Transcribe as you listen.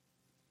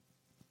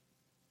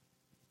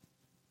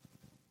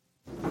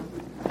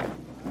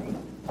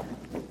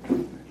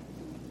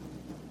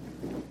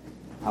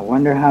I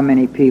wonder how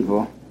many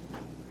people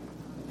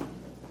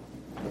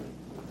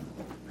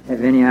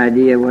have any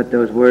idea what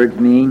those words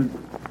mean.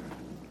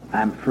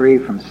 I'm free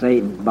from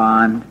Satan's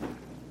bond.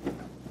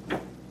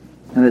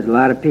 Now, there's a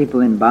lot of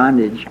people in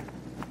bondage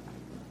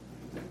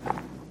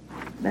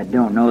that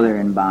don't know they're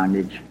in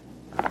bondage.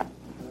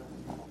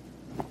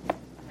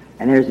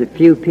 And there's a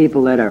few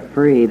people that are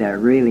free that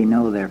really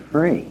know they're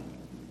free.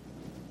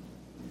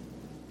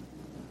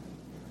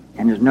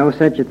 And there's no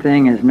such a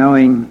thing as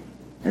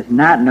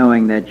not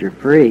knowing that you're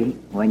free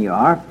when you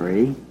are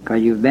free,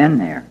 because you've been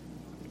there.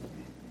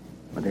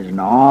 But there's an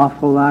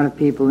awful lot of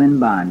people in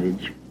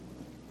bondage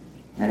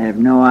that have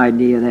no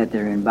idea that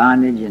they're in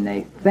bondage, and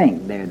they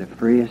think they're the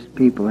freest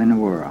people in the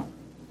world.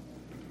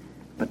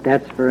 But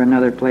that's for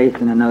another place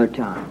and another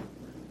time.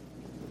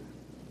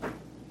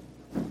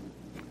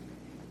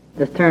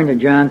 Let's turn to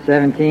John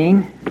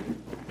 17.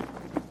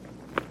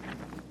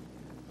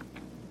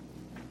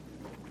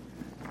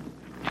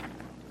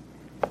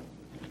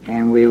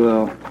 And we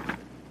will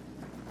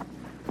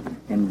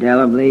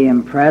indelibly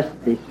impress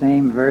the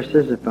same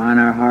verses upon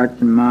our hearts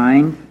and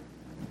minds.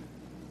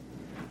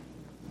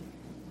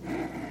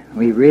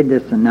 We read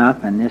this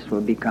enough, and this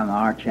will become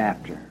our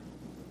chapter.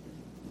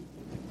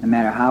 No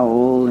matter how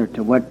old or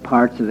to what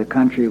parts of the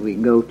country we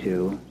go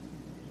to,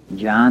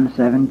 John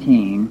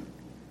 17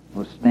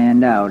 will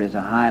stand out as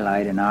a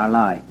highlight in our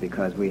life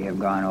because we have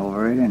gone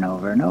over it and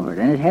over and over it.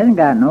 And it hasn't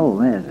gotten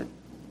old, has it?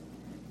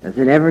 Does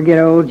it ever get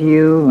old to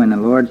you when the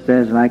Lord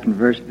says, like in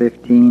verse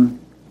 15,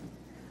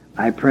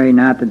 I pray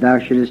not that thou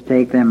shouldest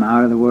take them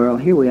out of the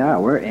world. Here we are,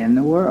 we're in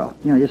the world.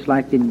 Just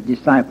like the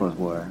disciples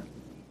were.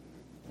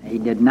 He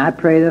did not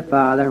pray to the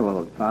Father.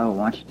 Well, the Father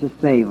wants to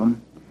save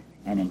them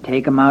and then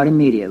take them out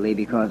immediately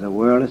because the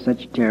world is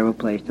such a terrible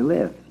place to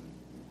live.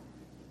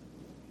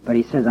 But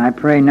he says, I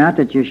pray not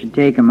that you should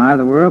take them out of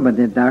the world, but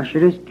that thou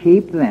shouldest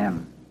keep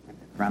them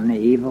from the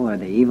evil or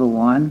the evil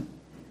one.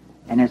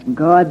 And as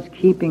God's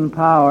keeping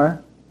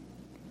power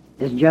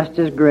is just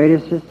as great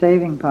as his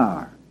saving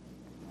power.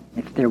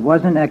 If there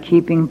wasn't a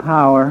keeping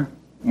power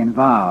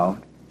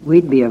involved,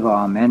 we'd be of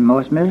all men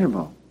most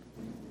miserable.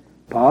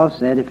 Paul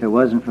said if it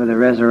wasn't for the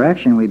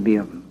resurrection, we'd be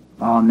of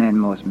all men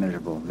most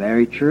miserable.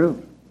 Very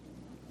true.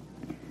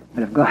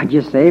 But if God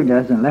just saved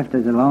us and left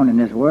us alone in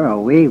this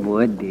world, we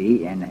would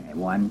be in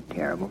one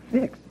terrible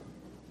fix.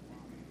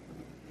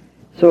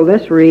 So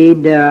let's read,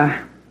 we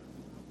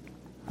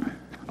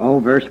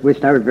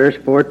start with verse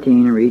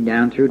 14 and read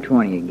down through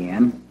 20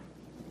 again.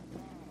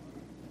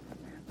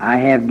 I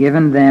have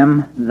given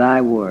them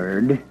thy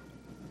word,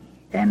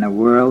 and the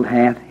world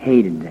hath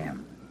hated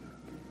them,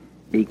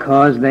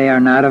 because they are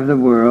not of the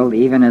world,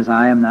 even as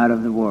I am not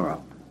of the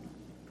world.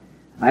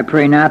 I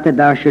pray not that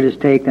thou shouldest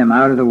take them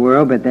out of the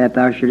world, but that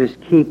thou shouldest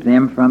keep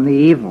them from the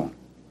evil.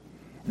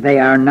 They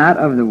are not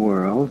of the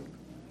world,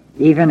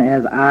 even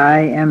as I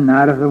am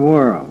not of the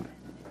world.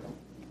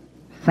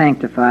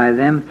 Sanctify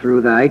them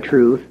through thy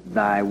truth.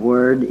 Thy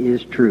word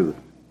is truth.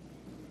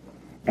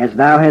 As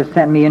thou hast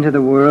sent me into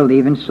the world,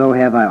 even so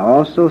have I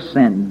also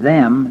sent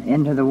them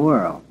into the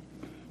world.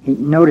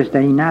 Notice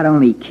that he not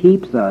only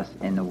keeps us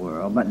in the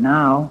world, but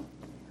now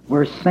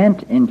we're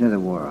sent into the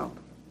world.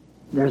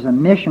 There's a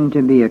mission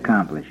to be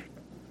accomplished.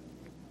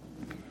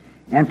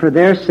 And for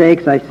their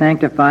sakes I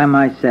sanctify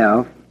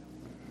myself,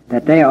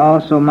 that they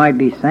also might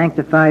be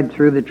sanctified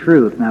through the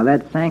truth. Now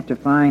that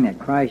sanctifying that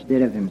Christ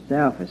did of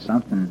himself is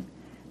something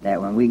that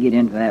when we get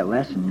into that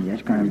lesson,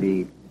 it's going to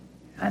be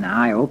an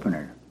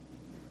eye-opener.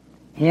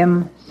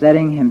 Him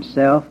setting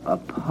himself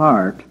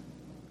apart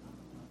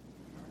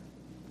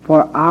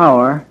for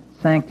our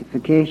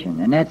sanctification.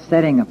 And that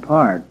setting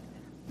apart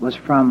was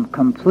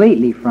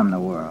completely from the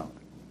world.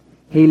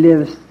 He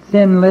lived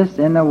sinless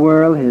in the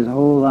world his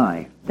whole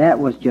life. That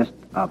was just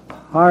a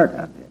part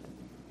of it.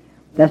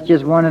 That's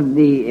just one of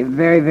the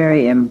very,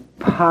 very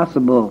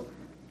impossible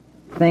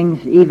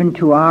things, even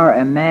to our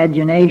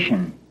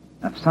imagination,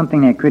 of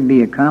something that could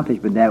be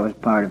accomplished, but that was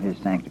part of his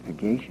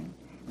sanctification.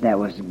 That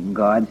was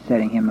God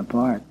setting him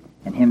apart,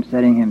 and him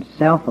setting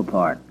himself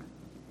apart.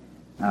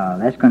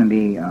 That's going to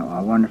be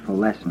a wonderful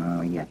lesson when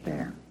we get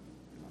there.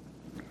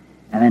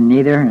 And then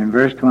in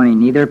verse 20,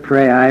 neither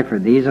pray I for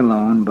these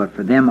alone, but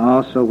for them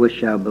also which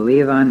shall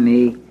believe on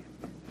me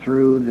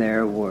through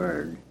their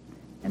word.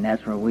 And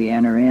that's where we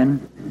enter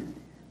in,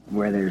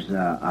 where there's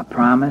a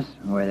promise,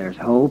 where there's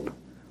hope,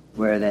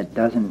 where that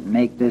doesn't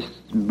make this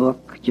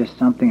book just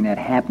something that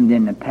happened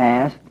in the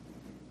past.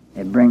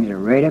 It brings it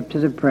right up to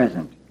the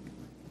present.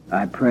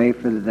 I pray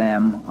for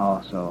them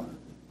also,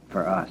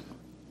 for us.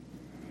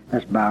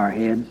 Let's bow our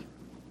heads.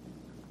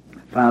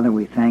 Father,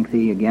 we thank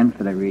thee again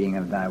for the reading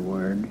of thy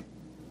word.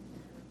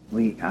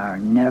 We are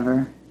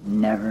never,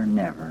 never,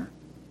 never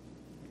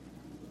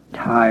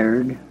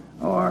tired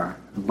or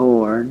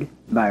bored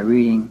by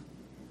reading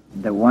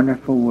the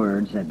wonderful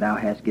words that thou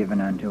hast given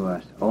unto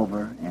us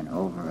over and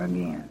over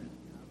again.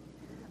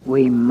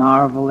 We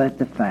marvel at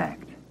the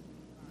fact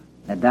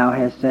that thou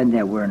hast said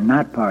that we're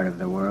not part of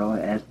the world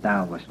as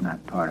thou wast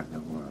not part of the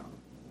world.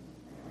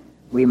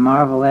 We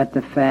marvel at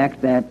the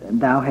fact that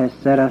thou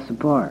hast set us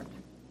apart.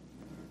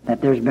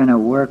 that there's been a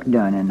work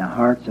done in the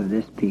hearts of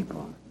this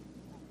people.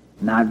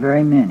 Not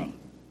very many.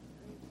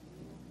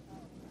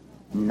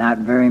 Not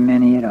very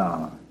many at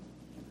all.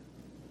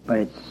 But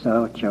it's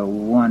such a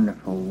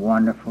wonderful,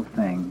 wonderful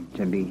thing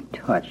to be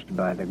touched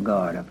by the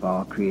God of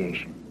all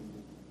creation.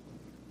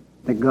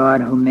 The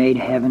God who made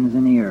heavens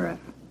and the earth,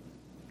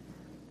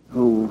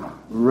 who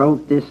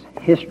wrote this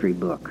history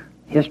book,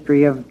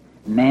 history of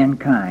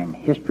mankind,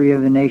 history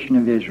of the nation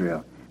of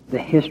Israel, the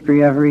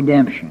history of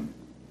redemption.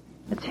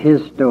 It's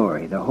his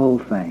story, the whole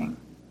thing.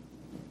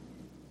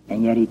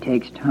 And yet he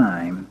takes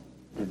time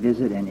to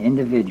visit an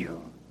individual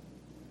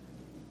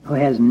who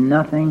has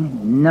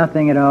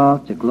nothing at all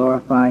to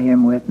glorify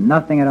him with,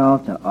 nothing at all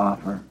to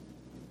offer,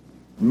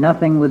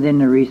 nothing within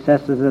the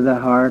recesses of the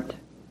heart.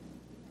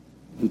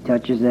 He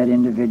touches that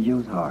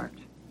individual's heart,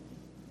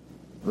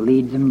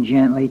 leads them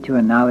gently to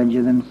a knowledge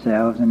of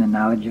themselves and a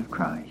knowledge of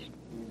Christ,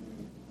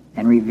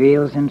 and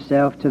reveals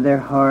himself to their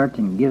heart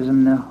and gives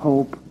them the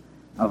hope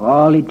of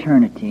all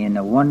eternity and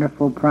the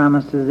wonderful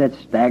promises that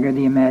stagger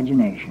the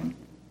imagination,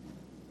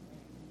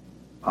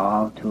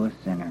 all to a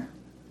sinner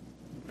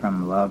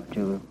from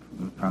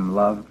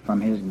love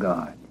from his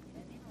God.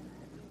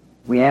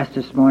 We ask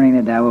this morning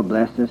that thou will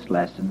bless this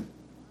lesson.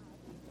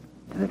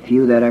 To the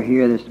few that are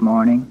here this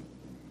morning,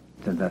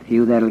 to the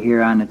few that will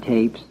hear on the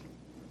tapes,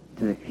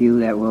 to the few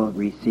that will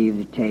receive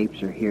the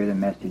tapes or hear the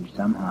message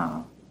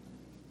somehow,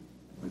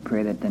 we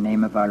pray that the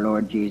name of our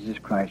Lord Jesus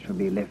Christ will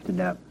be lifted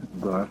up,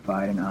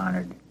 glorified, and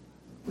honored.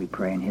 We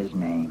pray in his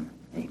name.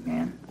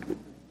 Amen.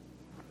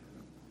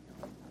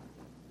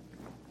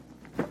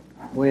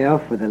 Well,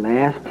 for the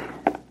last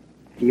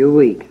few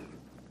weeks,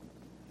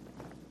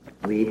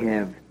 we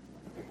have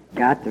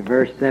got to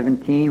verse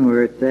 17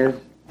 where it says,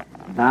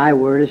 thy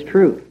word is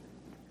truth.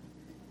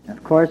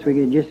 Of course, we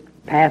could just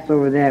pass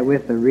over that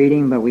with the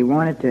reading, but we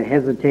wanted to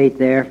hesitate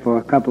there for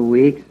a couple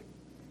weeks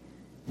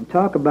and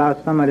talk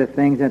about some of the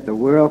things that the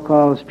world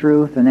calls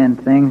truth and then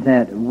things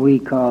that we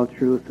call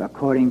truth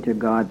according to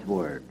God's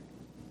word.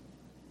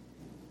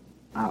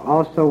 I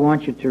also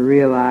want you to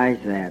realize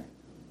that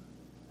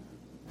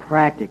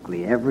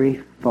practically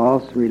every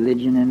false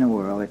religion in the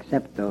world,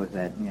 except those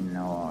that,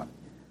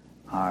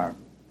 are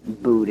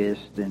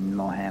Buddhist and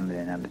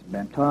Mohammedan, I've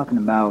been talking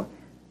about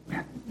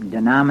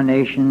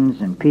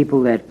denominations and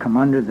people that come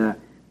under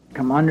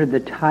the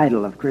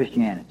title of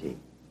Christianity.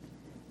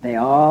 They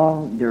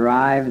all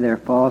derive their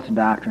false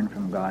doctrine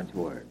from God's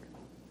Word.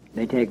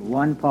 They take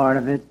one part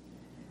of it,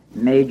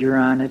 major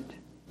on it,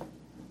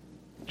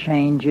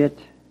 change it,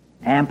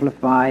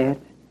 amplify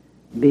it,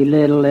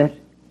 belittle it,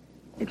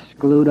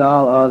 exclude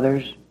all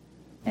others,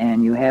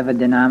 and you have a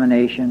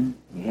denomination.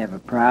 You have a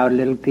proud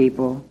little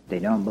people. They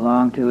don't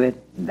belong to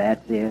it.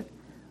 That's it.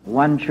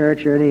 One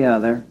church or the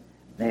other.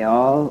 They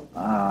all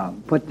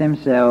put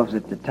themselves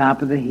at the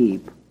top of the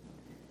heap,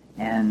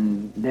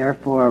 and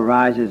therefore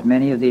arises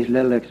many of these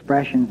little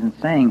expressions and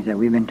sayings that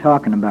we've been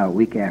talking about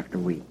week after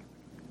week.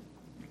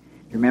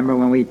 You remember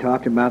when we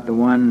talked about the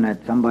one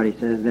that somebody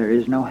says there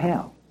is no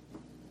hell?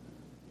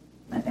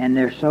 And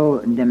they're so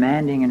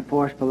demanding and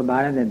forceful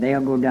about it that they'll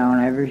go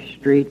down every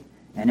street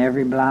and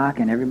every block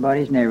and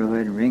everybody's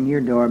neighborhood and ring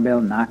your doorbell,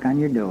 knock on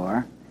your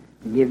door,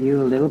 give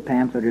you a little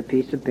pamphlet or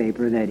piece of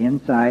paper that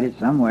inside it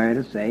somewhere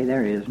to say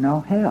there is no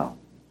hell.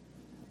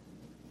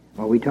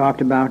 Well, we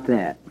talked about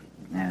that,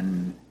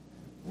 and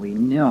we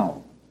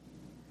know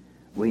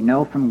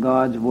from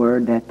God's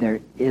Word that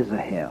there is a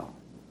hell.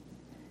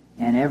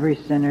 And every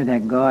sinner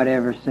that God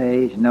ever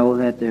saves know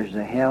that there's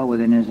a hell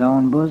within his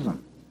own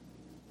bosom.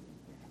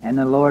 And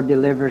the Lord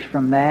delivers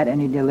from that, and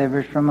he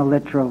delivers from a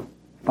literal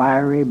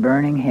fiery,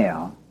 burning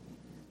hell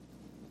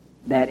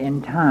that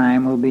in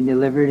time will be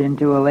delivered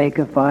into a lake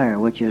of fire,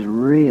 which is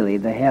really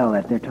the hell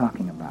that they're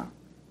talking about.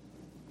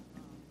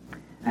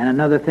 And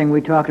another thing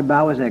we talked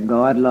about was that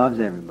God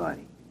loves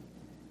everybody.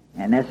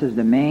 And this is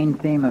the main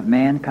theme of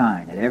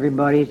mankind, that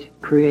everybody's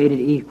created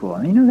equal.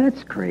 And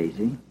that's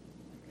crazy.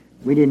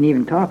 We didn't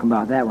even talk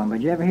about that one, but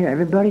did you ever hear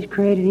everybody's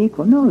created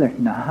equal? No, they're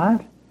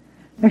not.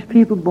 There's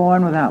people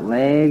born without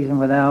legs and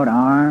without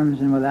arms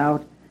and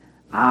without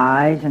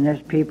eyes, and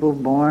there's people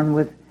born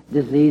with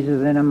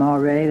diseases in them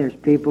already. There's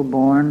people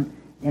born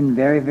in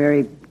very,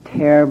 very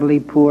terribly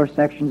poor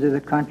sections of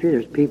the country.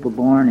 There's people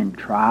born in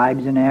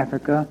tribes in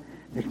Africa.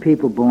 There's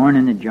people born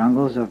in the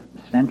jungles of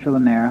Central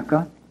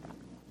America.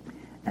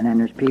 And then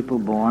there's people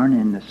born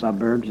in the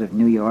suburbs of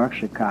New York,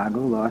 Chicago,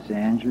 Los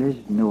Angeles,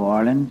 New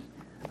Orleans,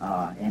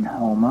 in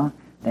Homa,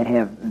 that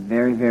have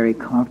very, very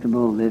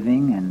comfortable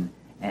living,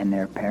 and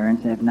their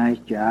parents have nice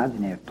jobs,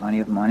 and they have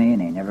plenty of money,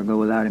 and they never go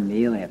without a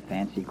meal. They have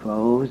fancy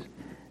clothes.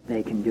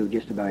 They can do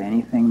just about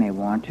anything they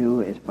want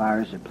to as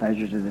far as the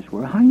pleasures of this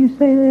world. How do you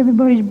say that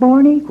everybody's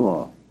born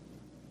equal?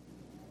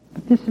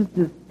 But this is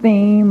the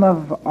theme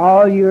of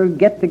all your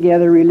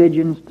get-together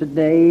religions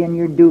today and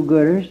your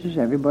do-gooders, is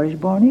everybody's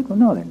born equal.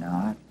 No, they're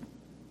not.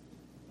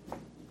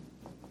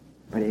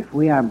 But if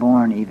we are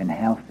born even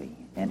healthy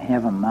and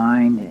have a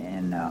mind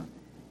and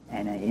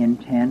an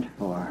intent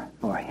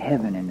for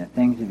heaven and the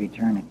things of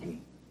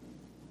eternity,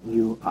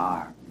 you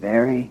are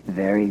very,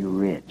 very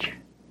rich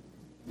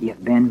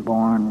You've been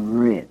born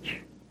rich,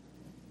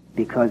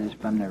 because it's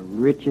from the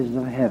riches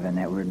of heaven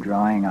that we're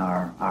drawing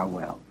our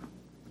wealth.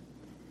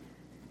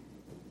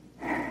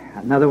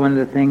 Another one of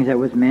the things that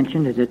was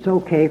mentioned is it's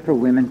okay for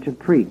women to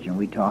preach, and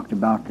we talked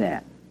about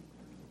that.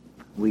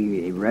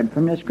 We read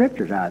from the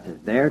scriptures how it says,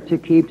 "They're to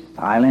keep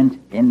silent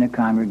in the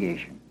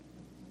congregation."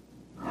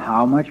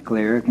 How much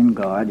clearer can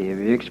God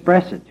ever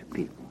express it to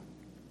people?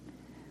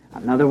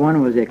 Another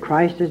one was that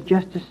Christ is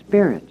just a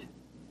spirit.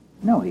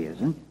 No, he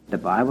isn't. The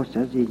Bible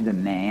says he's the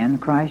man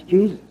Christ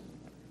Jesus.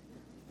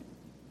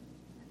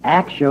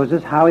 Acts shows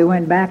us how he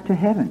went back to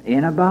heaven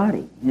in a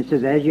body. It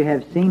says, "As you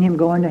have seen him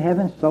go into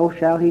heaven, so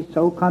shall he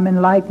so come in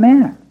like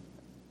manner."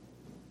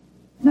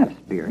 Not a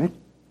spirit.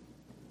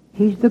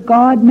 He's the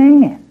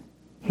God-man.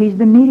 He's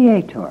the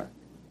mediator.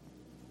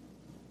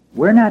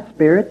 We're not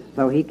spirits,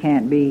 so he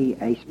can't be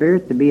a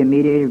spirit to be a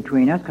mediator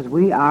between us, because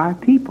we are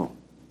people.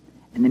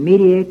 And the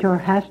mediator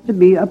has to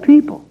be a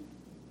people.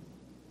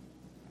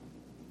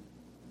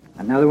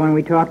 Another one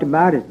we talked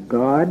about is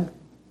God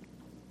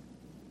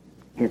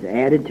has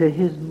added to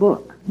his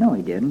book. No,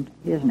 he didn't.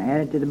 He hasn't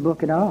added to the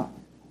book at all.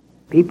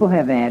 People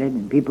have added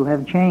and people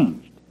have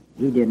changed.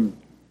 He didn't.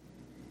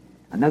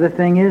 Another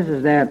thing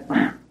is that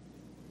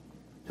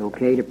it's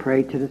okay to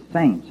pray to the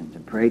saints and to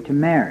pray to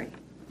Mary.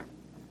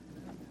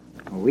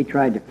 Well, we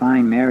tried to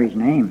find Mary's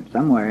name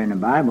somewhere in the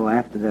Bible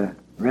after the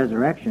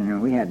resurrection,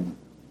 and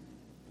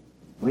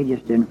we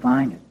just didn't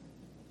find it.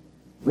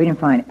 We didn't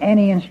find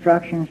any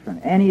instructions from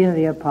any of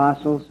the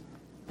apostles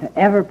to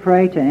ever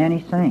pray to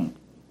any saint.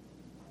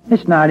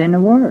 It's not in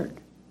the Word.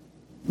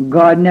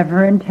 God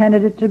never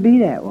intended it to be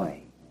that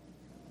way.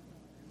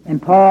 And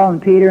Paul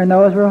and Peter and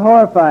those were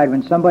horrified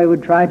when somebody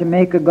would try to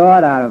make a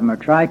god out of them or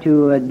try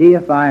to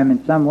deify him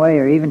in some way,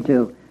 or even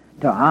to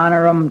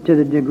honor them to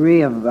the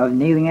degree of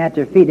kneeling at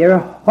their feet. They were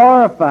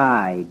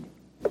horrified.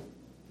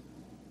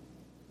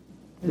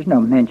 There's no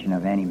mention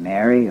of any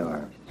Mary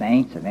or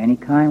saints of any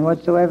kind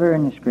whatsoever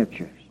in the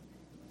Scriptures.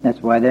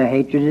 That's why their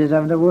hatred is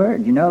of the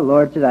Word. You know, the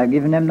Lord said, "I've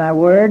given them thy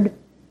word,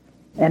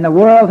 and the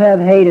world hath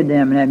hated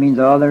them," and that means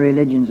all the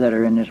religions that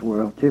are in this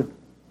world, too.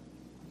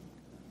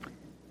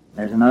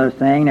 There's another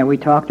saying that we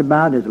talked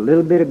about, there's a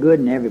little bit of good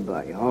in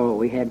everybody. Oh,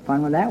 we had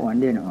fun with that one,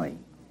 didn't we?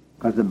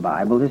 Because the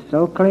Bible is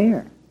so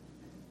clear,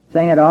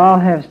 saying that all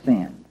have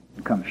sinned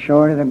and come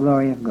short of the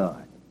glory of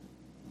God.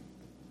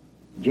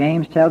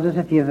 James tells us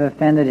if you've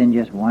offended in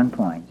just one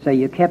point, say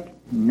you kept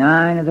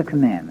 9 of the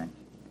commandments,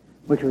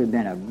 which would have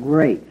been a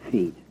great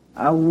feat,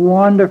 a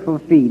wonderful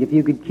feat if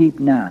you could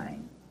keep 9.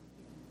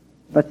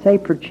 But say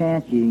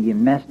perchance you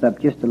messed up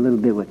just a little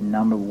bit with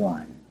number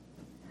 1.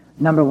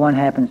 Number 1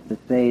 happens to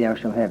say, "Thou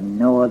shalt have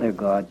no other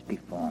gods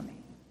before me."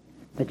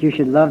 That you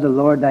should love the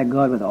Lord thy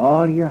God with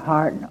all your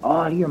heart and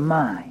all your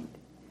mind.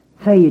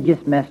 Say you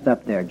just messed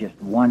up there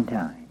just one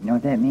time. You know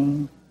what that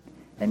means?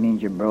 That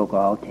means you broke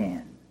all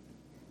 10.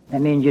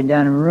 That means you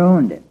done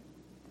ruined it.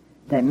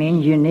 That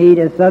means you need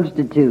a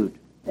substitute.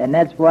 And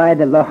that's why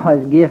the law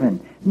is given.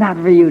 Not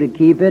for you to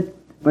keep it,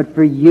 but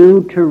for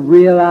you to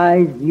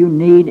realize you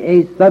need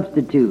a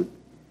substitute.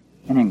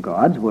 And in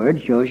God's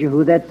Word shows you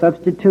who that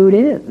substitute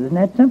is. Isn't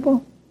that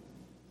simple?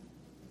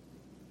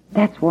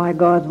 That's why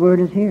God's Word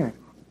is here.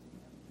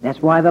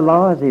 That's why the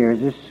law is here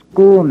as a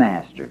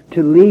schoolmaster,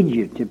 to lead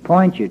you, to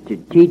point you, to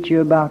teach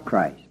you about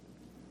Christ.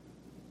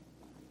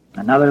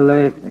 Another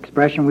little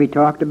expression we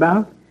talked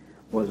about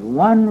was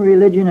one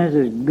religion is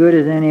as good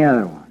as any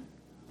other one,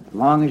 as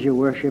long as you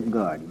worship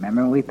God.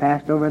 Remember when we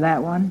passed over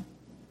that one?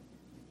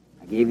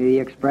 I gave you the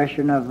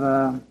expression of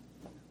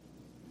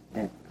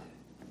that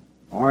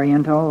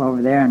Oriental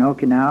over there in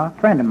Okinawa, a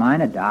friend of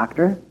mine, a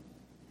doctor,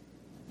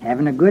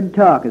 having a good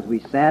talk as we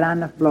sat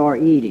on the floor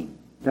eating.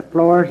 The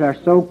floors are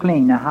so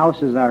clean, the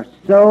houses are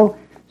so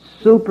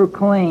super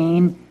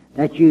clean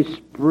that you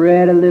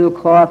spread a little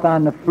cloth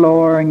on the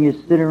floor and you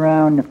sit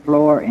around the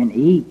floor and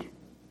eat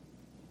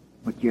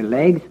with your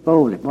legs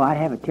folded. Boy, I'd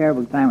have a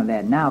terrible time with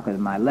that now because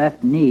my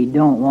left knee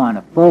don't want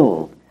to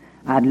fold.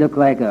 I'd look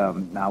like a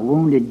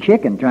wounded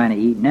chicken trying to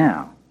eat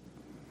now.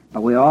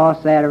 But we all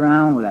sat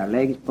around with our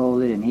legs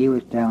folded, and he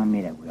was telling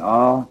me that we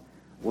all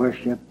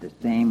worship the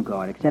same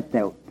God, except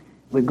that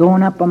we're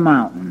going up a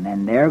mountain,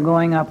 and they're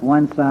going up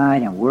one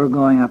side, and we're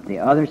going up the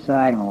other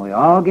side, and when we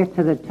all get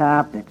to the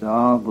top, it's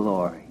all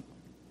glory.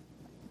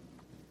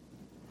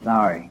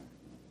 Sorry,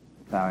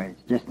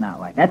 it's just not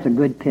like that. That's a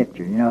good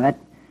picture, you know.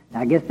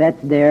 I guess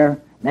that's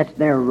their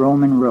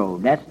Roman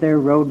road. That's their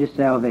road to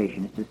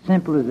salvation. It's as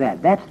simple as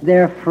that. That's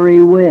their free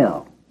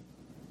will.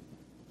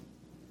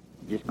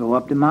 Just go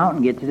up the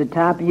mountain, get to the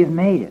top, and you've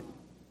made it.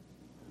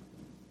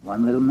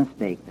 One little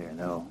mistake there,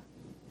 though.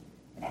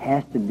 It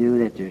has to do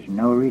that there's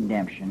no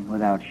redemption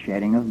without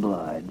shedding of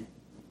blood,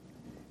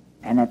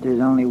 and that there's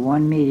only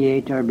one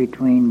mediator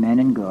between men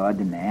and God,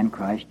 the man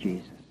Christ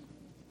Jesus.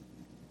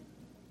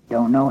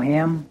 Don't know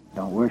him,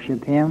 don't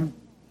worship him,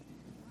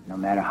 no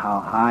matter how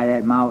high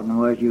that mountain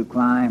was you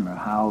climb or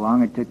how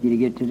long it took you to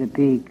get to the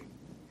peak.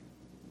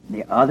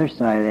 The other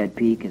side of that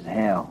peak is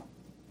hell.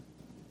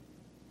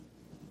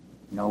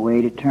 No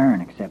way to turn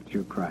except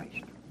through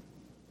Christ.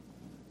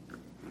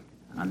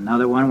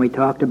 Another one we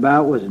talked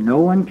about was no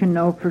one can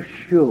know for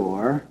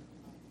sure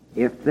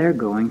if they're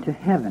going to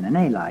heaven. And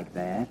they like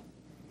that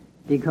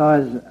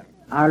because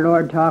our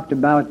Lord talked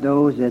about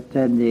those that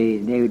said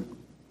they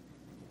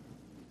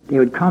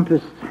would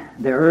compass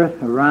the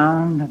earth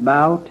around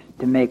about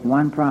to make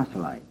one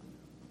proselyte,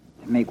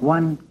 to make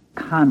one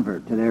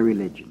convert to their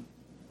religion.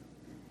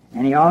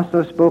 And he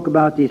also spoke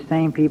about these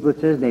same people that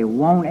says they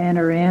won't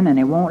enter in and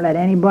they won't let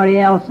anybody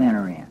else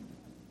enter in.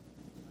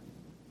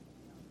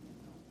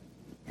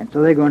 And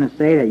so they're going to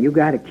say that you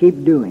got to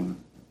keep doing.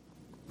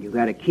 You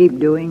got to keep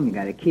doing. You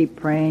got to keep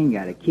praying. You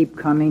got to keep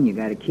coming. You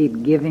got to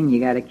keep giving. You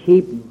got to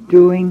keep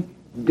doing.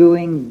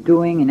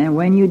 And then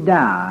when you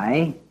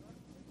die,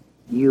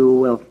 you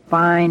will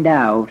find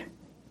out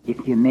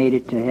if you made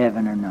it to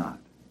heaven or not.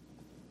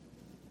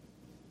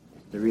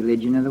 It's the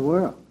religion of the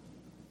world.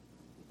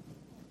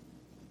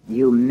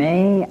 You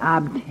may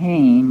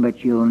obtain,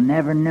 but you'll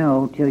never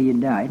know till you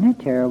die. Isn't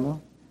that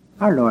terrible?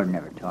 Our Lord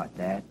never taught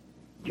that.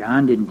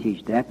 John didn't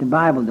teach that. The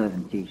Bible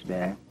doesn't teach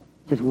that.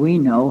 It says we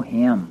know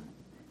Him.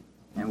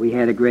 And we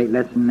had a great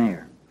lesson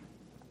there.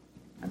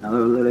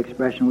 Another little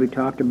expression we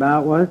talked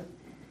about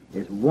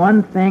is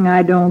one thing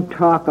I don't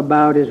talk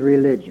about is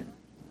religion.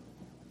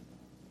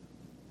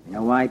 You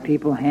know why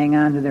people hang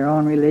on to their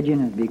own religion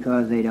is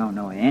because they don't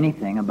know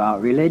anything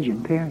about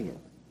religion, period.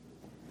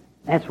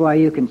 That's why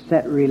you can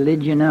set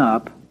religion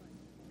up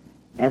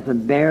as a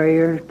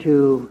barrier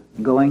to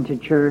going to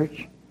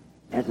church,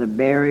 as a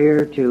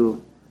barrier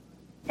to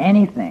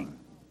anything.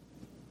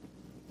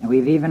 And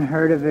we've even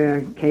heard of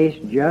a case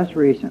just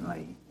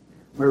recently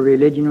where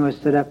religion was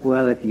set up,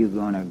 well, if you're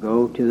going to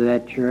go to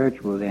that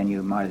church, well, then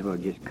you might as well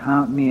just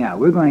count me out.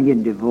 We're going to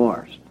get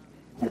divorced.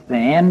 It's the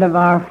end of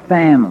our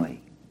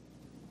family.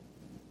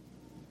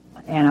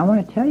 And I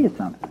want to tell you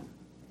something.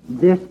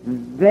 This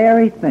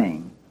very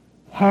thing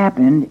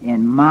happened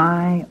in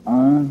my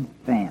own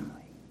family.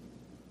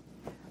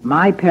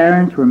 My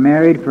parents were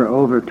married for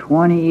over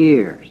 20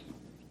 years.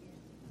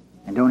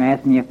 And don't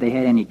ask me if they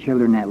had any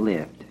children that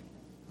lived,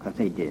 because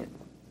they did.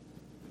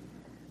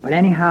 But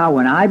anyhow,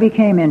 when I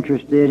became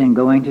interested in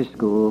going to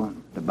school,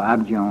 to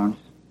Bob Jones,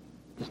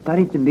 to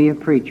study to be a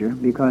preacher,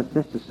 because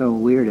this is so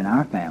weird in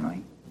our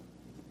family,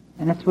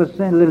 and this was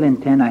a little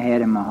intent I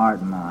had in my heart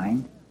and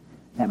mind,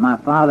 that my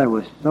father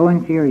was so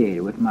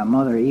infuriated with my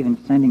mother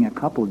even sending a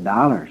couple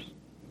dollars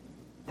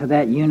to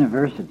that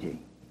university,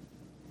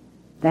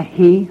 that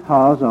he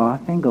hauls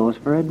off and goes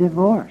for a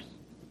divorce.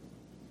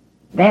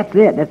 That's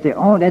it. That's the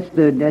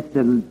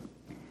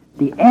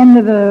end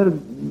of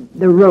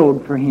the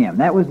road for him.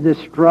 That was the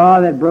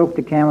straw that broke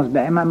the camel's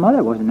back. And my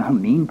mother wasn't no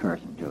mean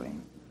person to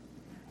him.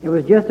 It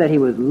was just that he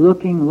was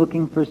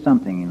looking for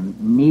something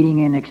and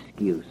needing an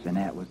excuse, and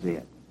that was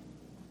it.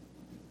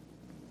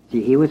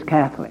 See, he was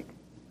Catholic.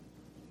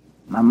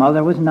 My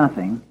mother was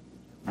nothing,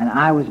 and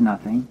I was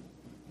nothing,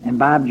 and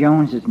Bob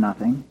Jones is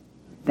nothing.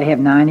 They have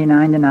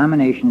 99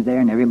 denominations there,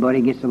 and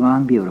everybody gets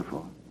along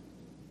beautiful.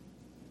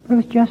 But it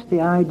was just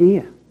the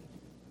idea.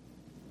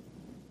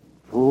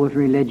 Fool with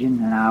religion,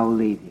 and I will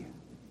leave you.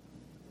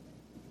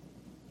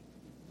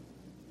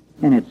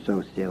 And it's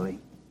so silly.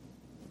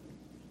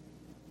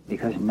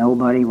 Because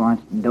nobody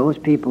wants, those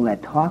people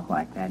that talk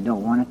like that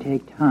don't want to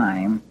take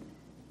time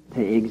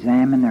to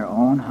examine their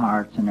own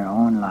hearts and their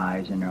own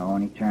lives and their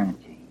own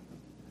eternity.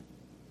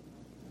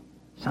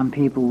 Some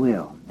people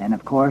will. And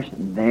of course,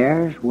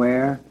 there's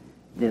where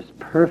this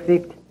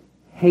perfect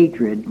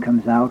hatred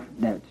comes out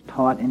that's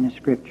taught in the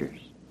Scriptures.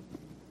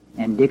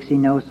 And Dixie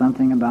knows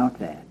something about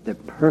that. The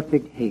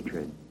perfect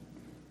hatred.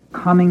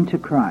 Coming to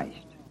Christ.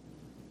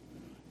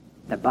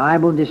 The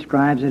Bible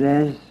describes it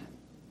as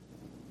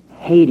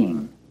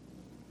hating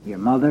your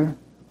mother,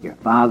 your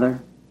father,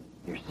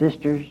 your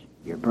sisters,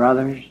 your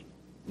brothers,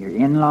 your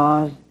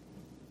in-laws,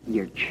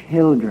 your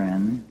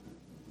children.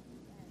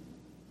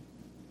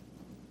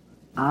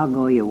 I'll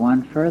go you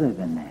one further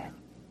than that.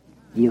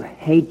 You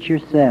hate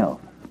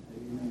yourself.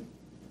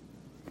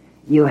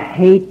 You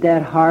hate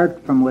that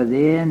heart from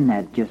within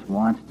that just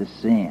wants to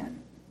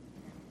sin.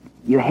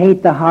 You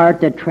hate the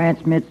heart that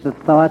transmits the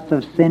thoughts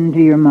of sin to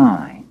your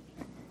mind,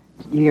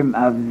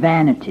 of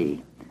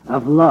vanity,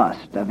 of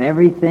lust, of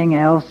everything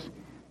else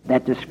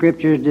that the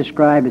Scriptures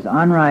describe as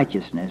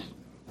unrighteousness.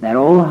 That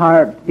old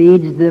heart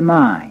feeds the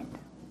mind.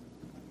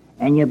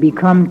 And you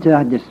become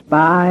to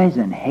despise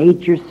and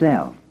hate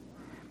yourself.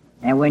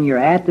 And when you're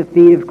at the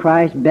feet of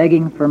Christ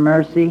begging for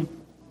mercy,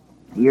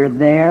 you're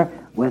there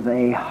with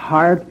a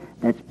heart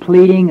that's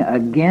pleading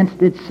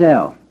against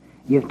itself.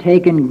 You've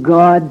taken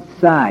God's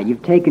side.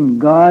 You've taken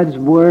God's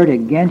word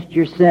against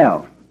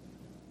yourself.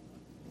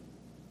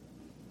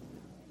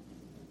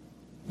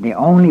 The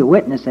only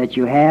witness that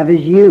you have is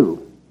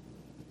you.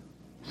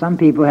 Some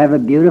people have a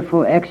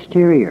beautiful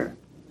exterior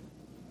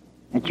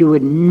that you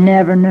would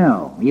never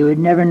know. You would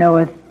never know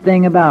a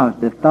thing about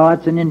the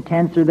thoughts and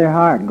intents of their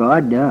heart.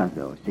 God does,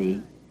 though,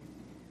 see.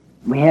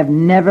 We have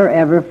never,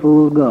 ever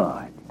fooled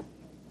God.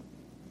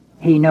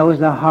 He knows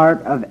the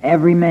heart of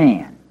every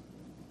man.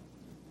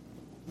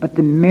 But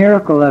the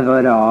miracle of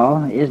it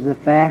all is the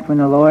fact when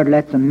the Lord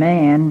lets a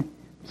man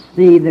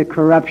see the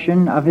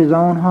corruption of his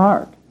own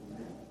heart.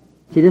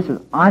 See, this is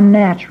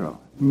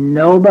unnatural.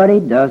 Nobody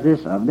does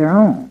this of their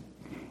own.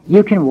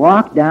 You can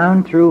walk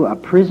down through a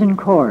prison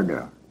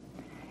corridor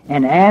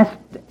and ask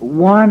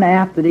one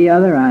after the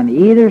other on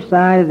either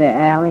side of the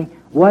alley,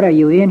 what are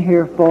you in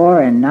here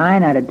for? And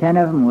 9 out of 10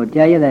 of them will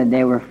tell you that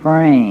they were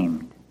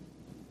framed.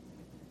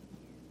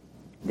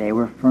 They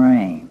were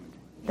framed.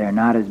 They're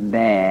not as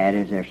bad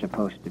as they're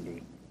supposed to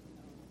be.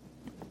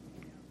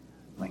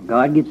 When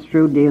God gets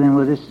through dealing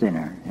with a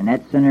sinner, and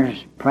that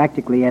sinner's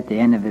practically at the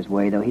end of his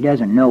way, though he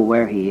doesn't know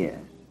where he is.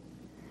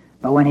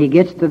 But when he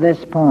gets to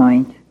this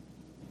point,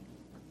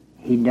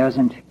 he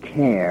doesn't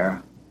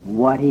care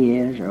what he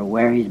is or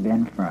where he's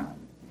been from.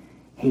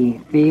 He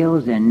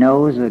feels and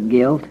knows a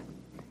guilt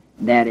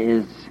that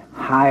is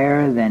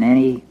higher than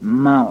any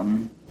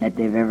mountain that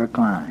they've ever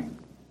climbed.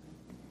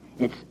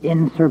 It's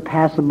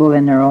insurpassable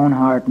in their own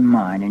heart and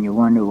mind, and you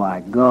wonder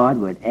why God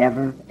would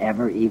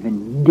ever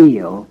even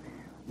deal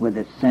with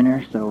a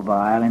sinner so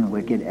vile and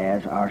wicked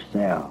as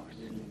ourselves.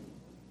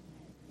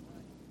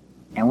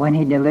 And when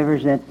he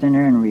delivers that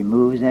sinner and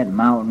removes that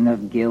mountain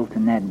of guilt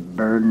and that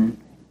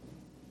burden,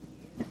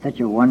 it's such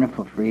a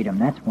wonderful freedom.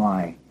 That's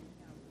why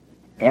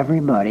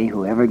everybody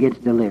who ever gets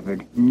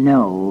delivered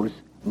knows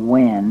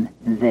when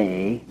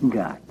they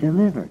got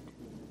delivered.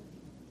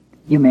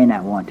 You may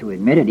not want to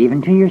admit it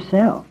even to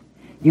yourself.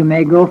 You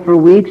may go for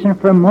weeks and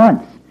for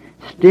months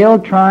still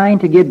trying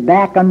to get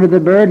back under the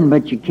burden,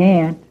 but you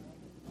can't.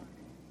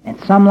 And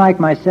some, like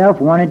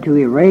myself, wanted to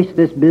erase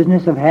this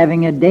business of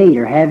having a date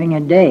or having a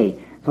day.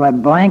 So I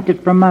blanked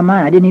it from my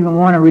mind. I didn't even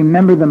want to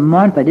remember the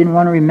month. I didn't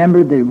want to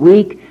remember the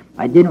week.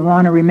 I didn't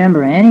want to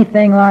remember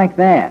anything like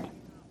that,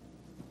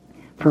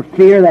 for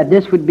fear that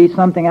this would be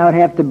something I would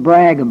have to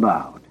brag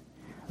about,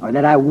 or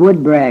that I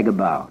would brag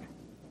about.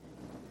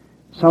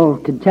 So,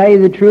 to tell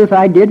you the truth,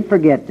 I did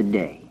forget the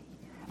day.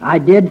 I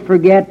didn't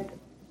forget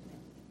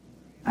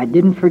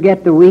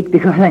the week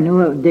because I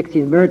knew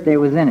Dixie's birthday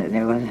was in it.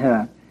 It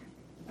was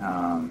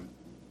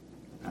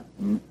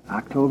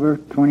October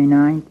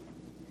 29th.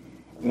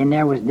 In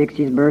there was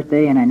Dixie's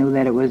birthday, and I knew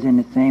that it was in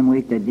the same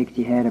week that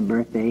Dixie had a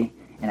birthday,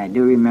 and I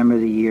do remember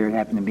the year. It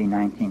happened to be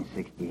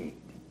 1968.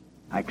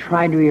 I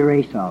tried to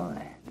erase all of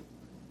that.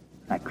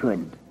 I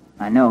couldn't.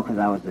 I know because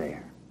I was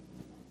there.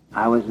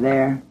 I was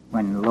there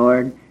when the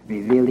Lord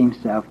revealed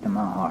himself to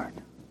my heart.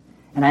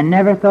 And I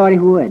never thought he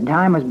would.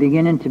 Time was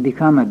beginning to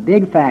become a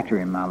big factor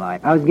in my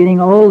life. I was getting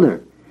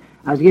older.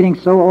 I was getting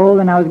so old,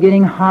 and I was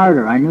getting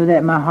harder. I knew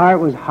that my heart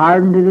was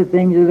hardened to the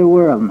things of the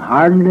world and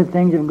hardened to the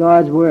things of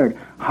God's Word,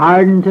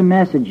 hardened to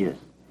messages.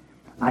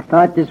 I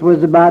thought this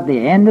was about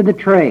the end of the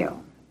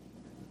trail.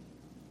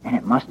 And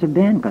it must have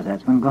been, because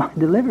that's when God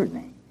delivered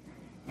me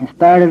and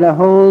started a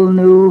whole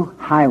new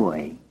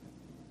highway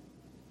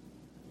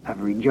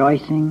of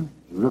rejoicing,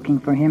 looking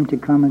for him to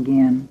come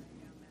again,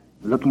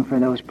 looking for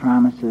those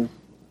promises,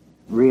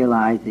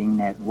 realizing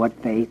that what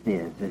faith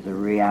is a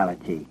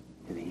reality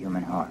to the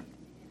human heart.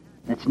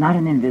 It's not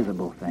an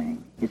invisible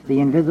thing. It's the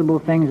invisible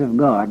things of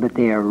God, but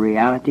they are a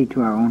reality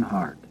to our own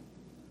heart.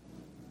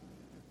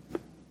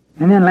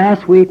 And then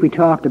last week we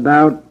talked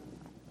about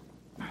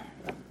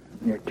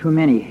there are too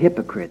many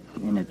hypocrites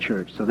in the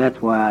church, so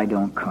that's why I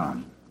don't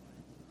come.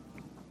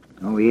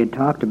 And we had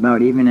talked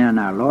about even in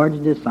our Lord's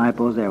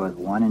disciples there was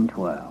 1 in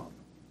 12.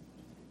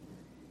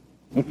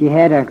 If you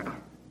had a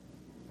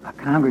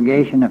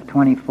congregation of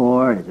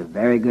 24, there's a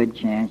very good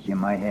chance you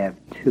might have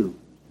 2.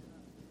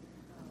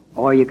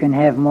 Or you can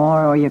have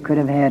more, or you could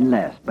have had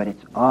less. But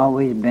it's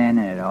always been,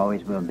 and it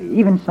always will be.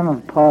 Even some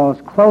of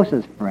Paul's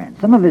closest friends,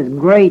 some of his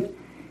great,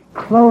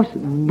 close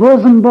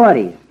bosom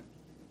buddies,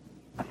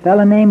 a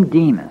fellow named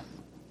Demas,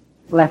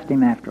 left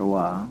him after a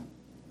while.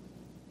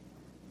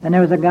 Then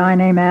there was a guy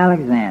named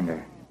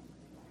Alexander.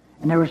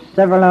 And there were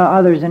several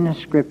others in the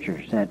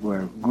Scriptures that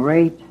were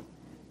great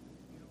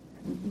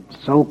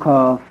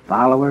so-called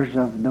followers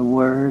of the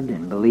Word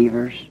and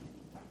believers.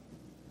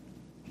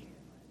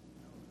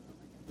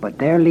 But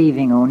their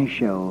leaving only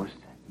shows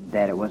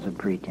that it was a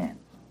pretense.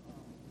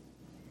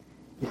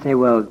 You say,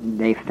 well,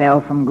 they fell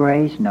from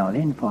grace? No, they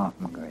didn't fall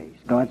from grace.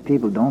 God's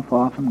people don't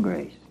fall from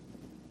grace.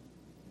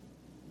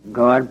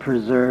 God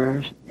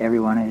preserves every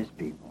one of his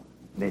people.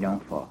 They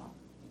don't fall.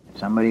 If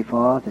somebody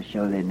falls, it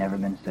shows they've never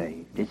been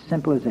saved. It's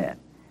simple as that.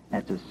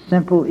 That's a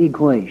simple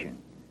equation.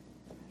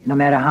 No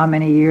matter how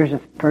many years a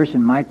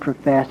person might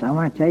profess, I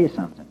want to tell you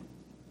something.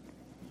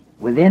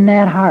 Within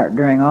that heart,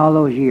 during all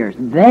those years,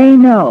 they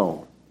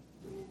know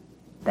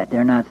that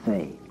they're not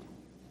saved.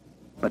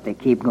 But they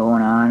keep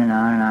going on and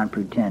on and on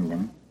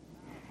pretending.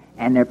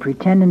 And they're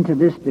pretending to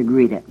this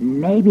degree that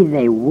maybe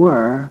they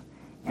were,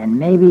 and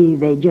maybe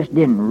they just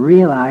didn't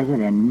realize it,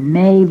 and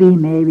maybe,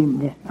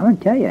 I want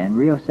to tell you, in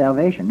real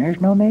salvation, there's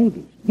no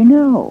maybes. You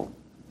know,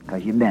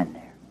 because you've been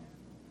there.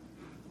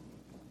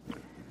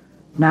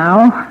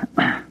 Now,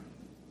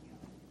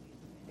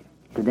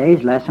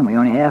 today's lesson, we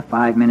only have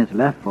 5 minutes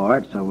left for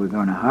it, so we're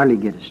going to hardly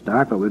get a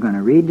start, but we're going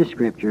to read the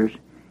Scriptures.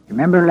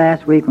 Remember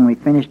last week when we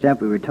finished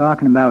up, we were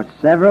talking about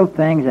several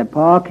things that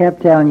Paul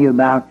kept telling you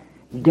about,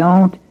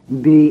 don't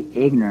be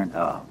ignorant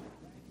of.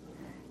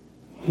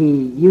 he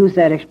used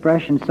that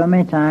expression so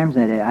many times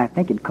that I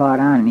think it caught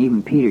on, and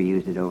even Peter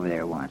used it over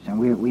there once. And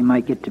we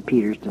might get to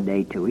Peter's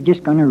today, too. We're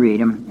just going to read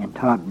them and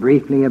talk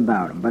briefly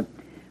about them. But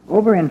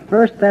over in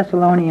 1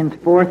 Thessalonians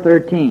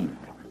 4:13.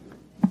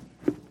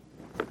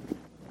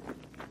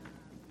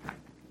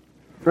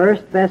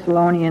 1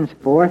 Thessalonians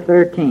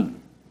 4:13.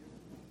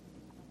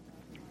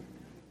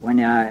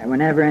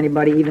 Whenever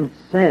anybody even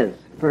says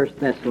 1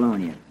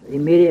 Thessalonians,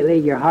 immediately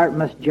your heart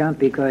must jump,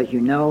 because you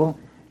know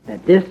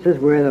that this is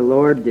where the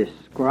Lord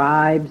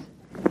describes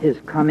his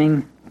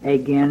coming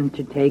again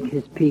to take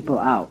his people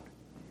out.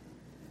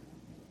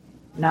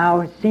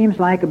 Now, it seems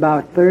like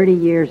about 30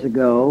 years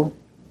ago,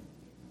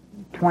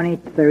 20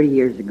 to 30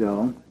 years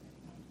ago,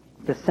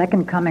 the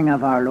second coming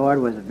of our Lord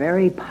was a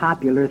very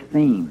popular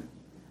theme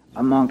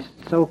amongst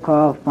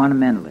so-called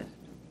fundamentalists.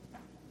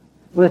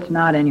 Well, it's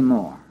not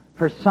anymore.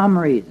 For some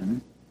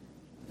reason,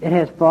 it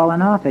has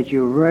fallen off that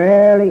you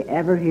rarely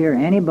ever hear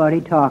anybody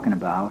talking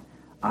about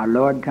our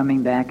Lord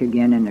coming back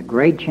again and the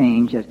great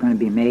change that's going to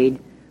be made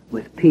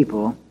with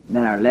people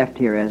that are left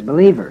here as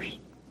believers.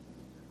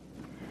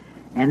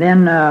 And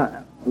then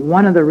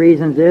one of the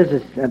reasons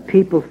is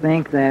people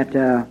think that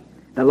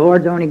the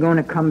Lord's only going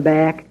to come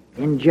back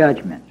in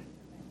judgment,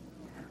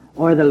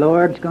 or the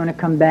Lord's going to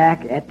come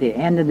back at the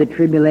end of the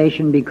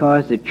tribulation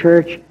because the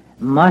church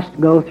must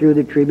go through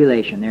the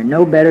tribulation. They're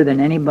no better than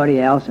anybody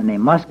else, and they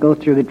must go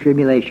through the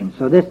tribulation.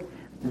 So this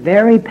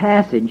very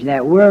passage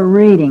that we're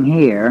reading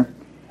here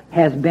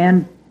has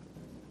been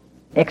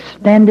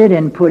extended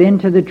and put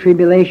into the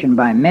tribulation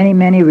by many,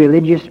 many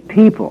religious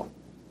people.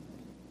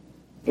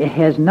 It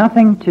has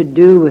nothing to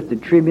do with the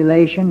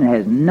tribulation. It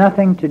has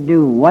nothing to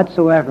do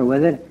whatsoever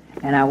with it,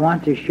 and I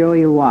want to show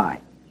you why.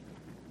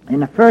 In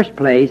the first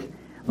place,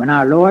 when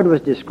our Lord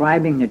was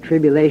describing the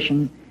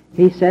tribulation,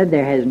 he said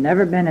there has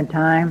never been a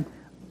time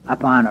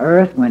upon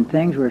earth when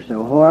things were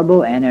so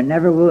horrible, and there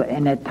never will,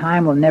 and that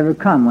time will never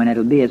come when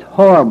it'll be as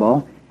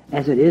horrible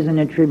as it is in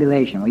the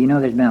tribulation. Well, you know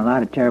there's been a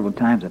lot of terrible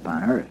times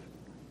upon earth.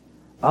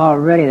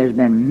 Already there's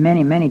been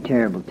many, many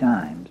terrible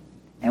times.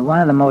 And one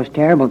of the most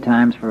terrible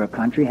times for a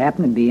country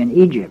happened to be in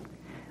Egypt,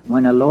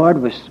 when the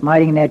Lord was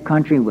smiting that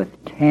country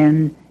with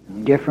 10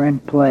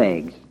 different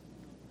plagues.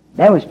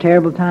 That was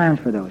terrible times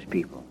for those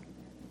people.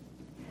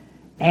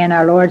 And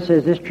our Lord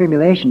says this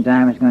tribulation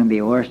time is going to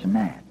be worse than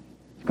that.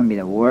 It's going to be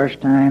the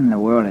worst time the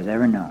world has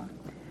ever known.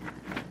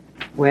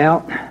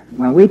 Well,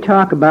 when we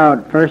talk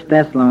about 1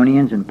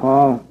 Thessalonians, and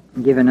Paul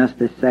giving us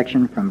this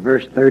section from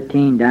verse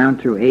 13 down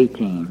through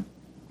 18,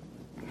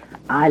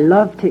 I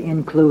love to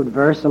include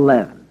verse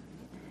 11.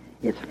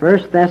 It's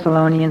 1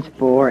 Thessalonians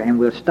 4, and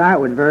we'll start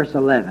with verse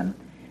 11.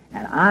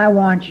 And I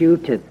want you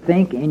to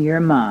think in your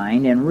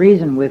mind and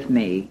reason with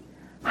me,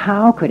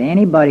 how could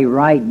anybody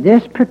write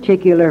this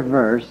particular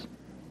verse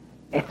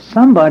if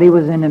somebody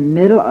was in the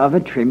middle of a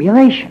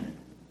tribulation?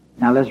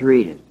 Now let's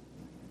read it.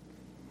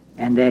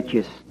 And that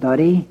you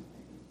study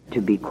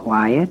to be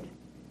quiet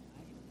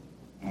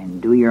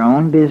and do your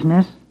own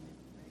business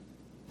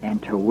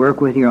and to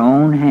work with your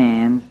own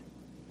hands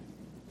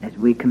as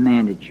we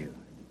commanded you.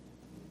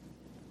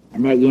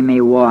 And that ye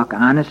may walk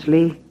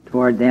honestly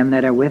toward them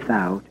that are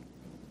without,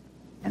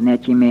 and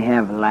that ye may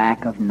have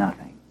lack of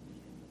nothing.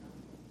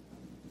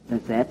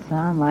 Does that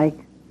sound like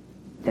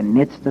the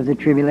midst of the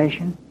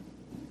tribulation?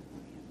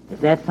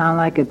 Does that sound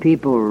like a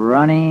people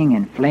running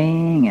and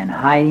fleeing and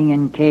hiding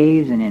in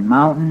caves and in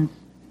mountains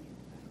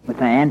with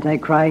the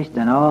Antichrist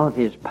and all of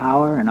his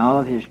power and all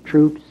of his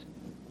troops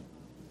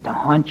to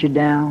hunt you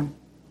down?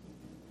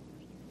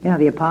 You know,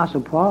 the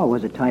Apostle Paul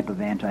was a type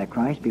of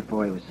Antichrist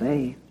before he was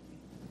saved.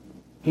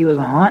 He was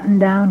hunting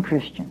down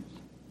Christians.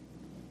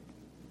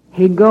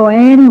 He'd go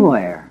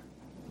anywhere.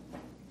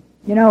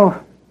 You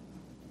know,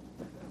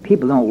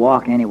 people don't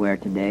walk anywhere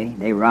today.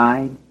 They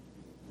ride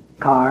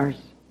cars.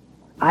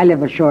 I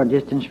live a short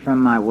distance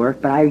from my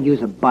work, but I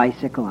use a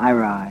bicycle. I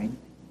ride.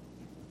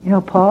 You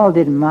know, Paul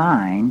didn't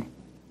mind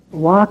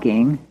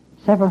walking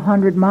several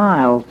hundred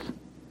miles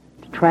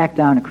to track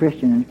down a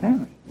Christian and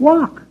family.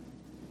 Walk.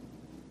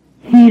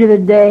 Heat of the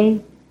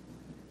day,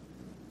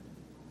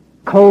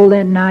 cold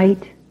at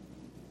night,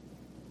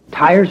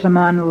 tiresome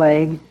on the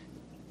legs,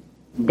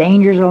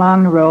 dangers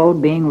along the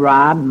road, being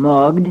robbed,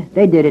 mugged.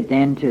 They did it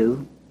then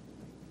too.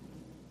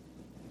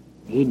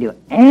 He'd do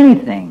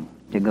anything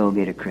to go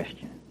get a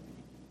Christian.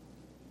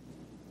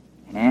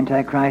 And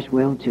Antichrist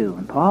will too.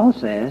 And Paul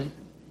says,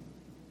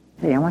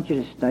 hey, I want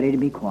you to study to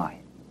be quiet.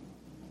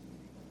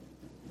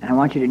 And I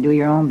want you to do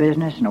your own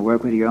business and to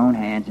work with your own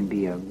hands and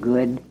be a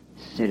good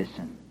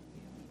citizen.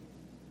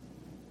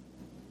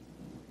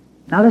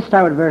 Now let's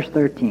start with verse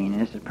 13,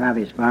 and this is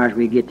probably as far as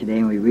we get today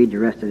when we read the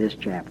rest of this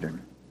chapter.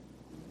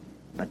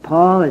 But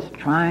Paul is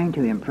trying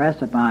to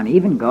impress upon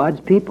even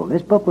God's people.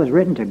 This book was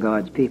written to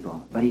God's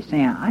people, but he's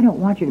saying, I don't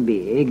want you to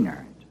be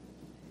ignorant.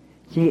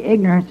 See,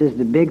 ignorance is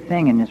the big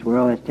thing in this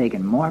world that's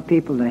taken more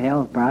people to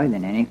hell probably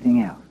than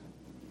anything else.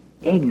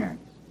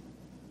 Ignorance.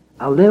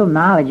 A little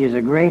knowledge is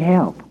a great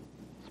help,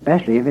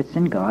 especially if it's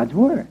in God's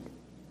Word.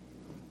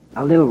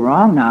 A little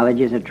wrong knowledge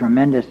is a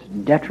tremendous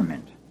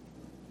detriment.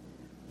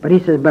 But he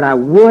says, but I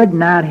would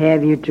not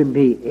have you to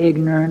be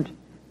ignorant,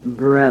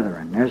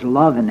 brethren. There's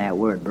love in that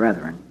word,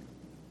 brethren.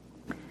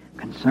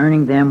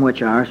 Concerning them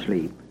which are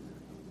asleep,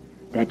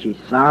 that ye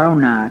sorrow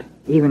not,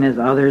 even as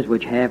others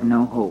which have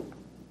no hope.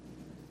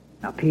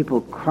 Now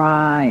people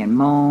cry and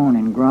moan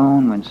and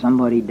groan when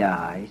somebody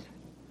dies.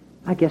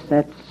 I guess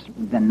that's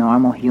the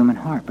normal human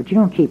heart, but you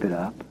don't keep it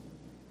up.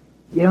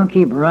 You don't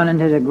keep running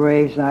to the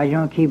graveside. You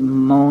don't keep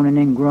moaning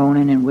and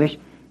groaning and wish.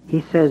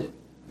 He says,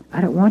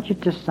 I don't want you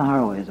to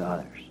sorrow as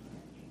others,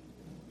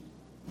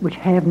 which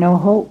have no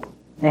hope.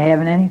 They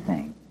haven't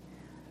anything.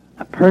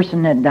 A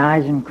person that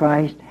dies in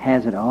Christ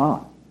has it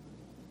all.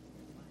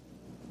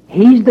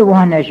 He's the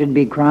one that should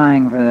be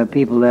crying for the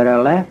people that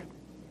are left,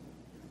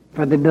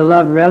 for the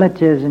beloved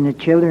relatives and the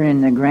children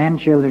and the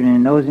grandchildren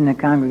and those in the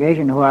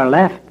congregation who are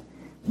left.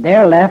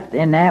 They're left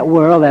in that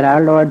world that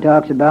our Lord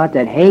talks about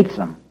that hates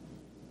them.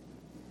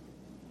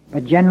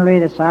 But generally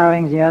the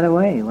sorrowing's the other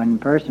way. When a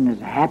person is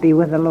happy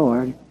with the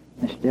Lord,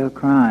 they're still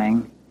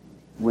crying,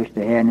 wish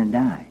they hadn't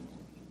died.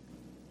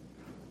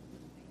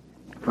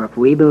 For if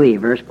we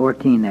believe, verse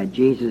 14, that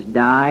Jesus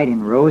died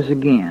and rose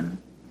again,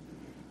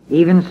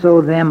 even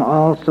so them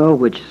also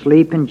which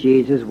sleep in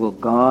Jesus will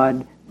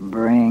God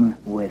bring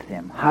with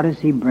him. How does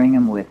he bring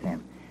them with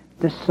him?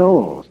 The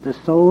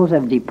souls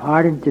have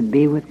departed to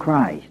be with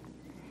Christ.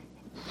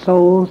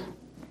 Souls,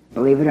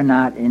 believe it or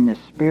not, in the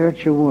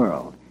spiritual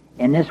world,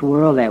 in this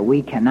world that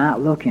we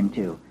cannot look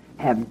into,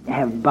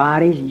 have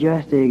bodies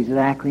just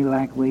exactly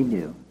like we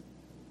do.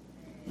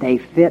 They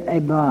fit a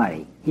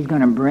body. He's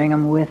going to bring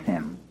them with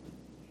him.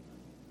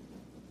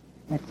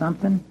 That's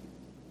something?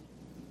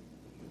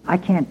 I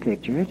can't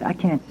picture it. I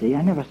can't see.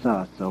 I never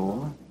saw a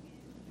soul.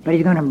 But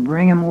he's going to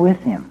bring them with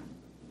him.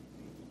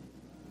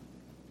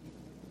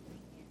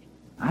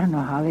 I don't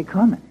know how they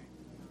come.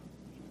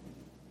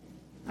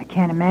 I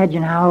can't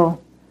imagine how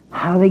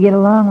they get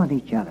along with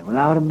each other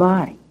without a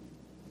body.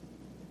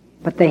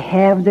 But they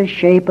have the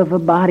shape of a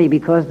body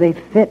because they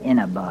fit in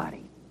a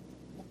body.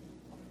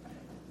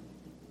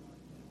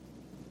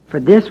 For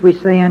this we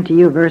say unto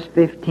you, verse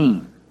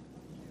 15,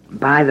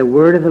 by the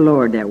word of the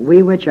Lord, that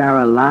we which are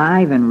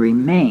alive and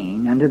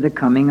remain unto the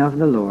coming of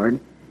the Lord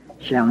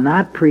shall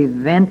not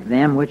prevent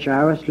them which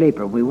are asleep.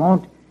 Or we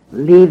won't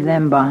leave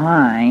them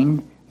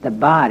behind, the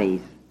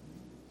bodies,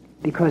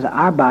 because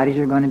our bodies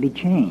are going to be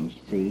changed,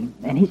 see?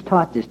 And he's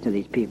taught this to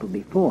these people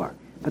before,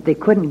 but they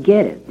couldn't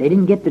get it. They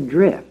didn't get the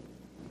drift.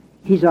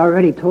 He's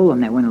already told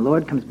them that when the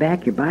Lord comes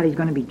back, your body's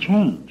going to be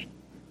changed.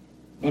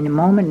 In a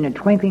moment, in the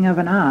twinkling of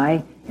an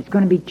eye, it's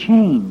going to be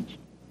changed.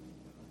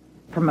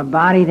 From a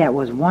body that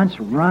was once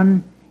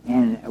run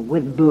and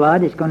with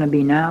blood, it's going to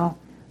be now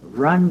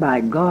run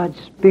by God's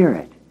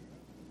Spirit.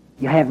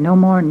 You have no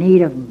more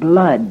need of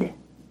blood.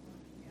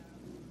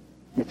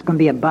 It's going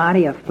to be a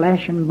body of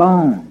flesh and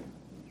bone.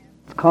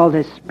 It's called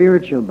a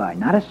spiritual body,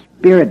 not a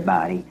spirit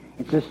body.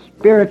 It's a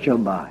spiritual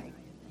body.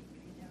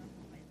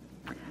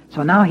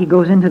 So now he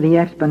goes into the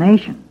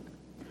explanation.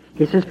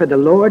 He says, for the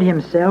Lord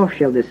himself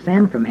shall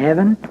descend from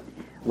heaven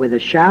with a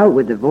shout,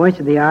 with the voice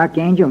of the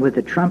archangel, and with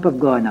the trump of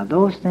God. Now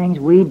those things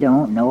we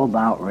don't know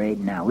about right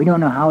now. We don't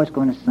know how it's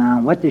going to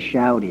sound, what the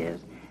shout is.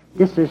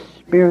 This is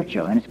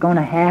spiritual, and it's going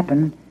to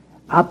happen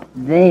up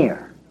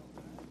there.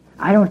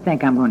 I don't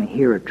think I'm going to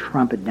hear a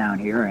trumpet down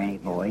here or any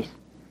voice.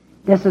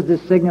 This is the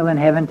signal in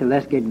heaven to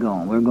let's get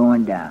going. We're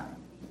going down.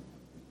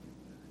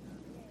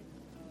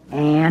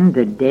 And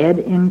the dead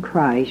in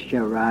Christ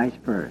shall rise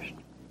first.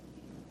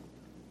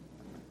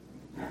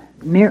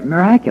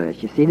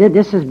 Miraculous. You see,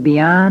 this is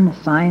beyond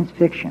science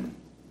fiction.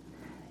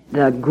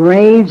 The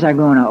graves are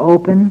going to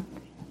open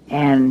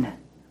and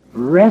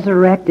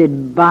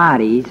resurrected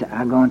bodies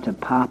are going to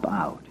pop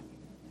out.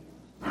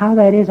 How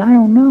that is, I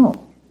don't know.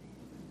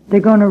 They're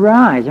going to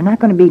rise. They're not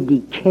going to be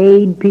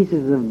decayed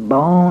pieces of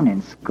bone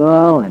and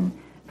skull and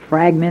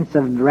fragments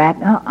of rat.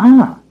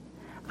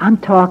 I'm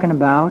talking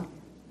about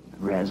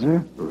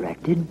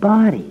resurrected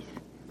bodies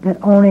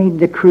that only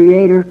the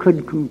Creator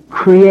could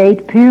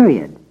create,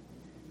 period.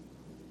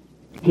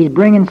 He's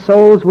bringing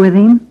souls with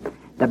him.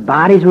 The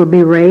bodies will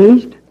be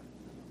raised,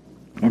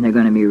 and they're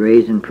going to be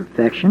raised in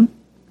perfection.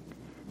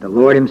 The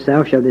Lord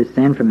himself shall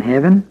descend from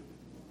heaven,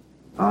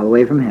 all the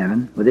way from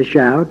heaven, with a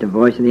shout, the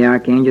voice of the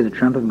archangel, the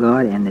trump of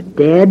God, and the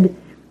dead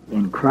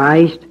in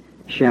Christ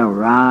shall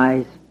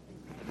rise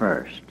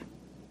first.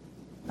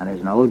 Now there's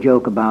an old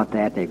joke about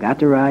that. They've got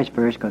to rise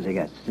first because they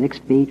got 6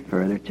 feet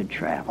further to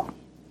travel.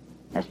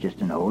 That's just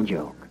an old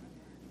joke.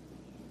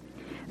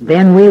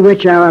 Then we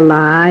which are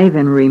alive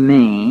and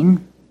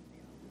remain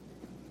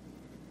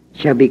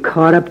shall be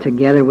caught up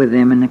together with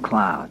them in the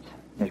clouds.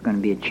 There's going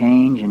to be a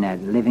change in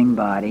that living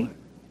body.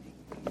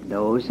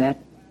 Those that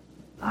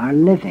are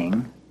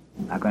living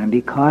are going to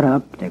be caught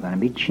up. They're going to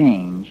be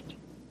changed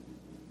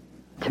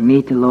to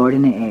meet the Lord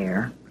in the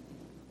air.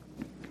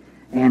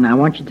 And I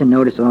want you to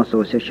notice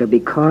also, it says, shall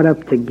be caught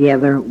up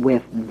together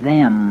with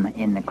them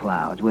in the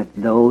clouds, with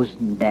those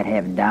that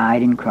have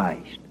died in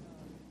Christ.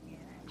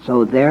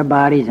 So their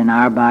bodies and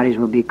our bodies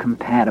will be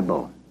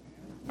compatible.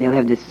 They'll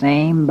have the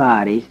same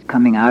bodies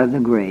coming out of the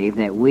grave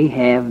that we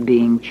have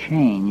being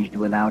changed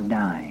without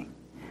dying.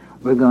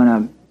 We're going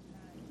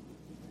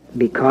to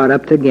be caught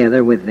up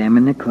together with them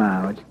in the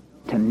clouds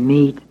to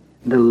meet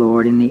the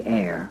Lord in the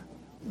air.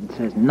 It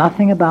says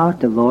nothing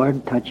about the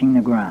Lord touching the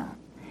ground.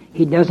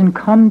 He doesn't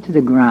come to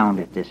the ground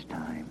at this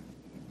time.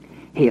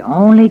 He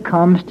only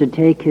comes to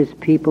take his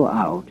people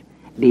out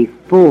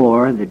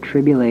before the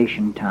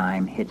tribulation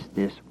time hits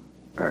this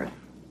earth.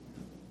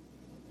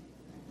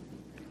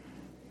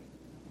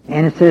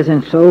 And it says,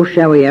 and so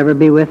shall we ever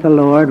be with the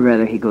Lord,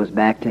 whether he goes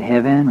back to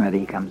heaven, whether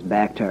he comes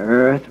back to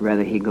earth,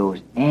 whether he goes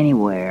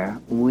anywhere,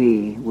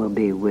 we will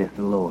be with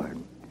the Lord.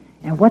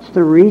 And what's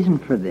the reason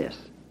for this?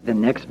 The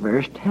next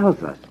verse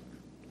tells us.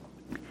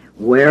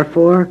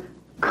 Wherefore,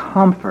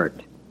 comfort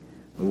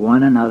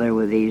one another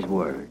with these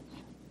words.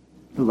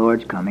 The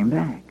Lord's coming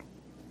back.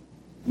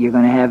 You're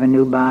going to have a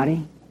new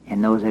body,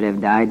 and those that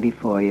have died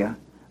before you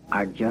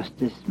are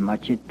just as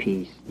much at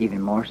peace,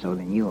 even more so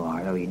than you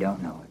are, though you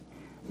don't know it.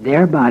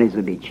 Their bodies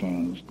will be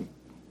changed.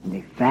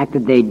 The fact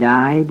that they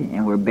died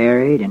and were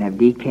buried and have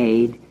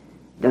decayed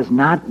does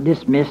not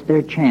dismiss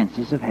their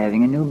chances of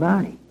having a new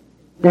body.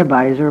 Their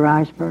bodies will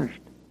rise first,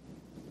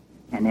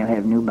 and they'll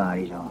have new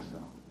bodies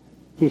also.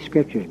 This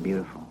Scripture is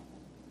beautiful.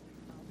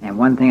 And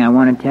one thing I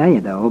want to tell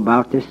you, though,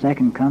 about this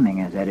second coming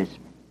is that it's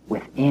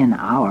within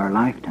our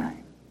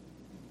lifetime.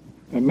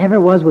 It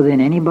never was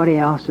within anybody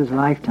else's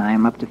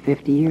lifetime up to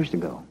 50 years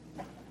ago,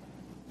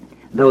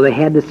 though they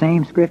had the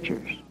same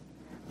Scriptures.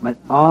 But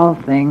all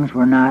things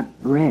were not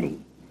ready.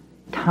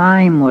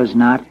 Time was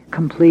not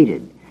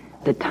completed.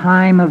 The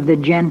time of the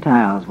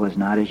Gentiles was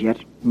not as yet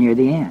near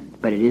the end,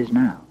 but it is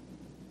now.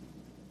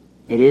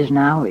 It is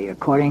now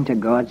according to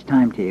God's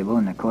timetable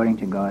and according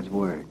to God's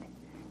Word.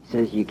 It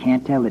says you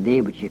can't tell the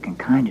day, but you can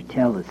kind of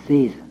tell the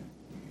season.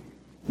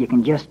 You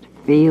can just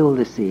feel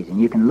the season.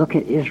 You can look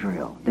at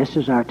Israel. This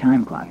is our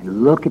time clock.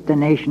 Look at the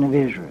nation of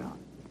Israel.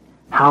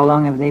 How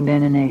long have they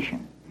been a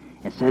nation?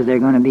 It says they're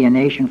going to be a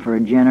nation for a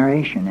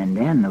generation, and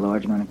then the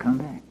Lord's going to come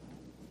back.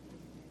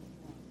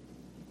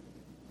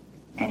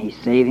 And he's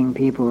saving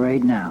people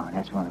right now.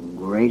 That's one of the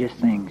greatest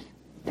things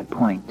to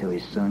point to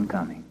his soon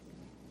coming.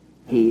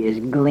 He is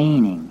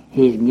gleaning.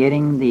 He's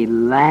getting the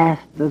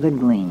last of the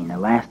glean, the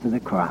last of the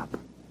crop.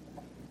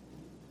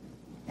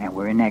 And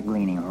we're in that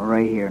gleaning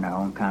right here in our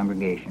own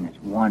congregation.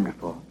 It's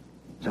wonderful.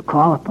 So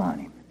call upon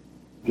him.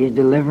 He's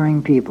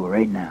delivering people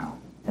right now.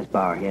 Let's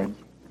bow our heads.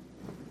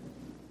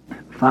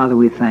 Father,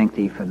 we thank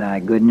thee for thy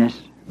goodness,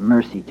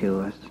 mercy to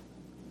us,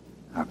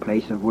 our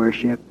place of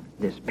worship,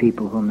 this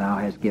people whom thou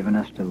hast given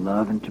us to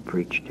love and to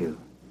preach to.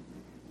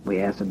 We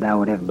ask that thou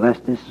would have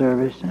blessed this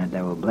service and that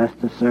thou wilt bless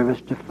the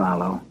service to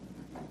follow.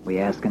 We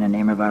ask in the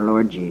name of our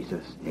Lord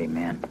Jesus.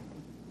 Amen.